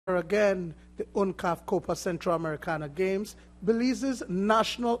Again, the UNCAF Copa Centroamericana Games, Belize's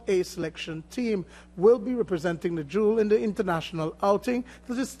national A selection team will be representing the Jewel in the international outing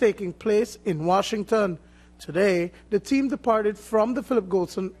that is taking place in Washington. Today, the team departed from the Philip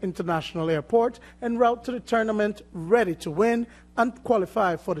Golson International Airport en route to the tournament, ready to win and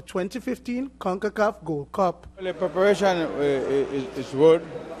qualify for the 2015 CONCACAF Gold Cup. Well, the preparation is good.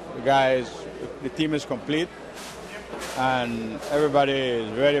 The team is complete, and everybody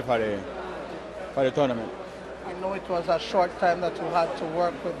is ready for the tournament. I know it was a short time that you had to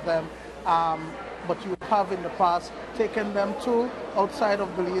work with them, but you have in the past taken them to outside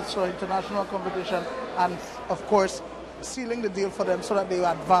of Belize, so international competition, and of course sealing the deal for them so that they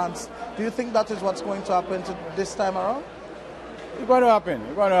advance. Do you think that is what's going to happen this time around? It's going to happen.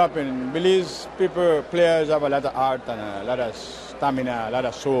 It's going to happen. Belize players have a lot of heart and a lot of stamina, a lot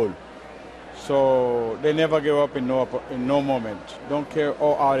of soul. So they never give up in no moment. Don't care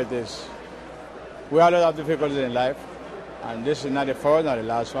how hard it is. We all have difficulties in life, and this is not the first, not the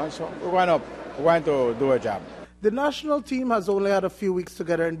last one. So we're going to do a job. The national team has only had a few weeks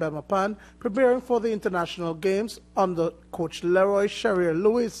together in Bemapan, preparing for the international games under coach Leroy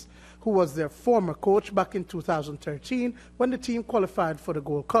Sherrier-Lewis, who was their former coach back in 2013 when the team qualified for the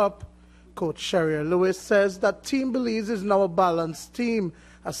Gold Cup. Coach Sherrier-Lewis says that Team Belize is now a balanced team.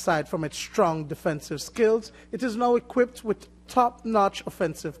 Aside from its strong defensive skills, it is now equipped with top-notch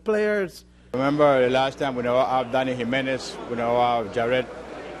offensive players. Remember the last time we never have Danny Jimenez, we never have Jared,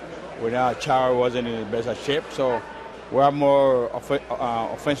 we never Char wasn't in the best of shape, so we have more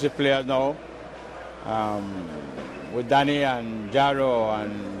offensive players now with Danny and Jaro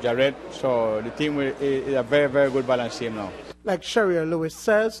and Jared, so the team is a very, very good balanced team now. Like Sherrier-Lewis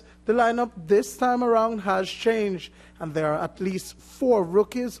says, the lineup this time around has changed, and there are at least 4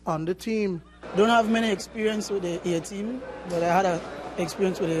 rookies on the team. Don't have many experience with the A team, but I had a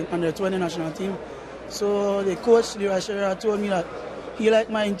experience with the under-20 national team. So the coach, Leroy Sherrier, told me that he liked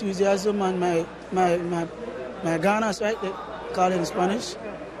my enthusiasm and my ganas, right? They call it in Spanish.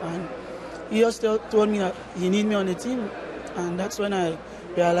 And he just told me that he needed me on the team, and that's when I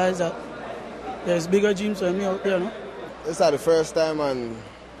realized that there's bigger dreams for me out there, no? This is the first time and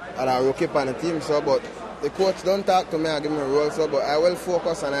I'm rookie on the team, so but the coach don't talk to me and give me a role, so but I will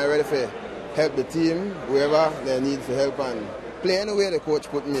focus and I'm ready to help the team, whoever they need for help, and play any way the coach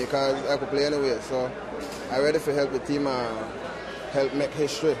put me, because I could play anyway, so I'm ready to help the team and help make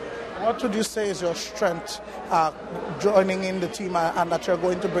history. What would you say is your strength joining in the team and that you're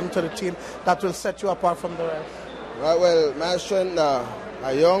going to bring to the team that will set you apart from the rest? Well, my strength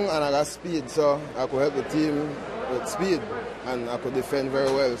are young and I got speed, so I could help the team with speed and I could defend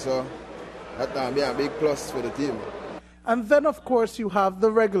very well, so that will be a big plus for the team. And then, of course, you have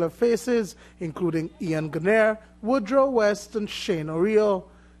the regular faces, including Ian Ganner, Woodrow West, and Shane O'Reilly.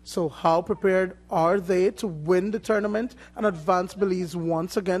 So how prepared are they to win the tournament and advance Belize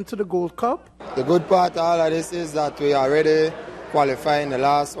once again to the Gold Cup? The good part of all of this is that we already qualified in the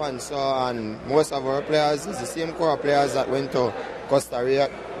last one, so and most of our players is the same core of players that went to Costa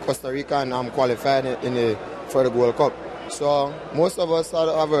Rica and qualified for the Gold Cup. So most of us have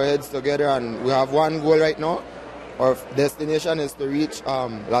our heads together and we have one goal right now. Our destination is to reach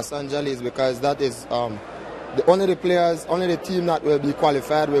Los Angeles, because that is only the team that will be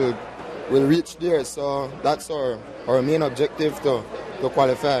qualified will reach there. So that's our main objective to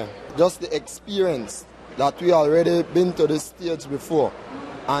qualify. Just the experience that we already been to this stage before,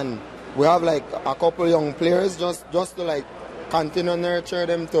 and we have like a couple young players just to like continue nurture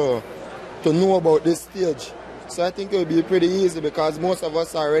them to know about this stage. So I think it will be pretty easy because most of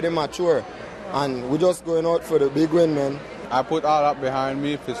us are already mature and we're just going out for the big win, man. I put all that behind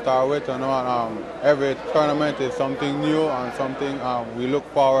me to start with, you know, and every tournament is something new and something we look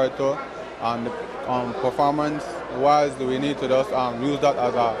forward to. And performance-wise, we need to just use that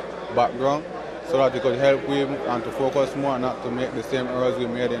as a background so that it could help we and to focus more and not to make the same errors we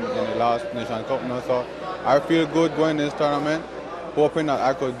made in the last Nation Cup. You know? So I feel good going this tournament, hoping that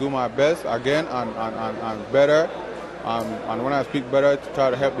I could do my best again and better. And when I speak better, to try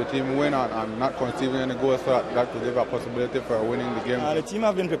to help the team win and not conceding any goals, so that could give a possibility for winning the game. The team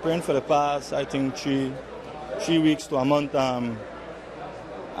have been preparing for the past, I think, three weeks to a month, and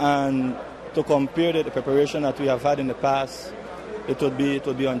to compare the preparation that we have had in the past, it would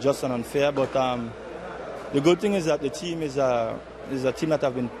be unjust and unfair. But the good thing is that the team is a team that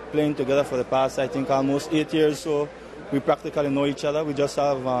have been playing together for the past, I think, almost 8 years. So we practically know each other. We just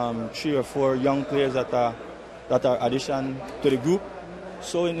have 3 or 4 young players that are addition to the group.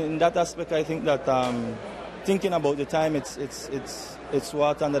 So in that aspect, I think that thinking about the time, it's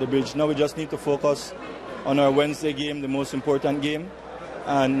water under the bridge. Now we just need to focus on our Wednesday game, the most important game,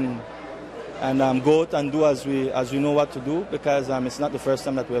 and go out and do as we know what to do, because it's not the first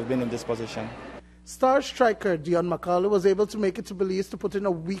time that we have been in this position. Star striker Dion McCauley was able to make it to Belize to put in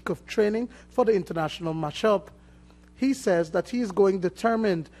a week of training for the international matchup. He says that he is going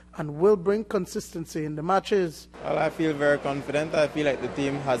determined and will bring consistency in the matches. Well, I feel very confident. I feel like the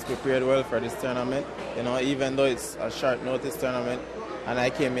team has prepared well for this tournament. You know, even though it's a short notice tournament and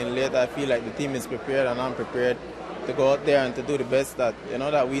I came in late, I feel like the team is prepared and I'm prepared to go out there and to do the best that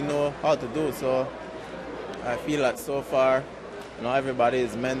we know how to do. So I feel that so far, everybody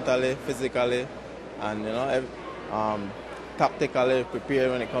is mentally, physically, and tactically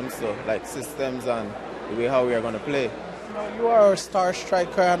prepared when it comes to like systems and the way how we are going to play. You are a star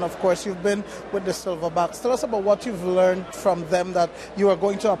striker, and of course you've been with the Silverbacks. Tell us about what you've learned from them that you are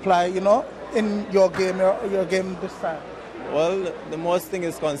going to apply, in your game this time. Well, the most thing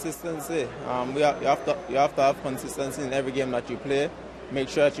is consistency. You have to have consistency in every game that you play. Make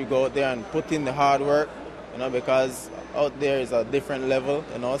sure that you go out there and put in the hard work, because out there is a different level,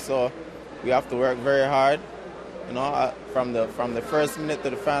 so we have to work very hard, from the first minute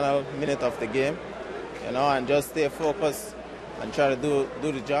to the final minute of the game, and just stay focused and try to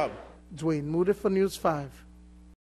do the job. Dwayne Moody for News 5.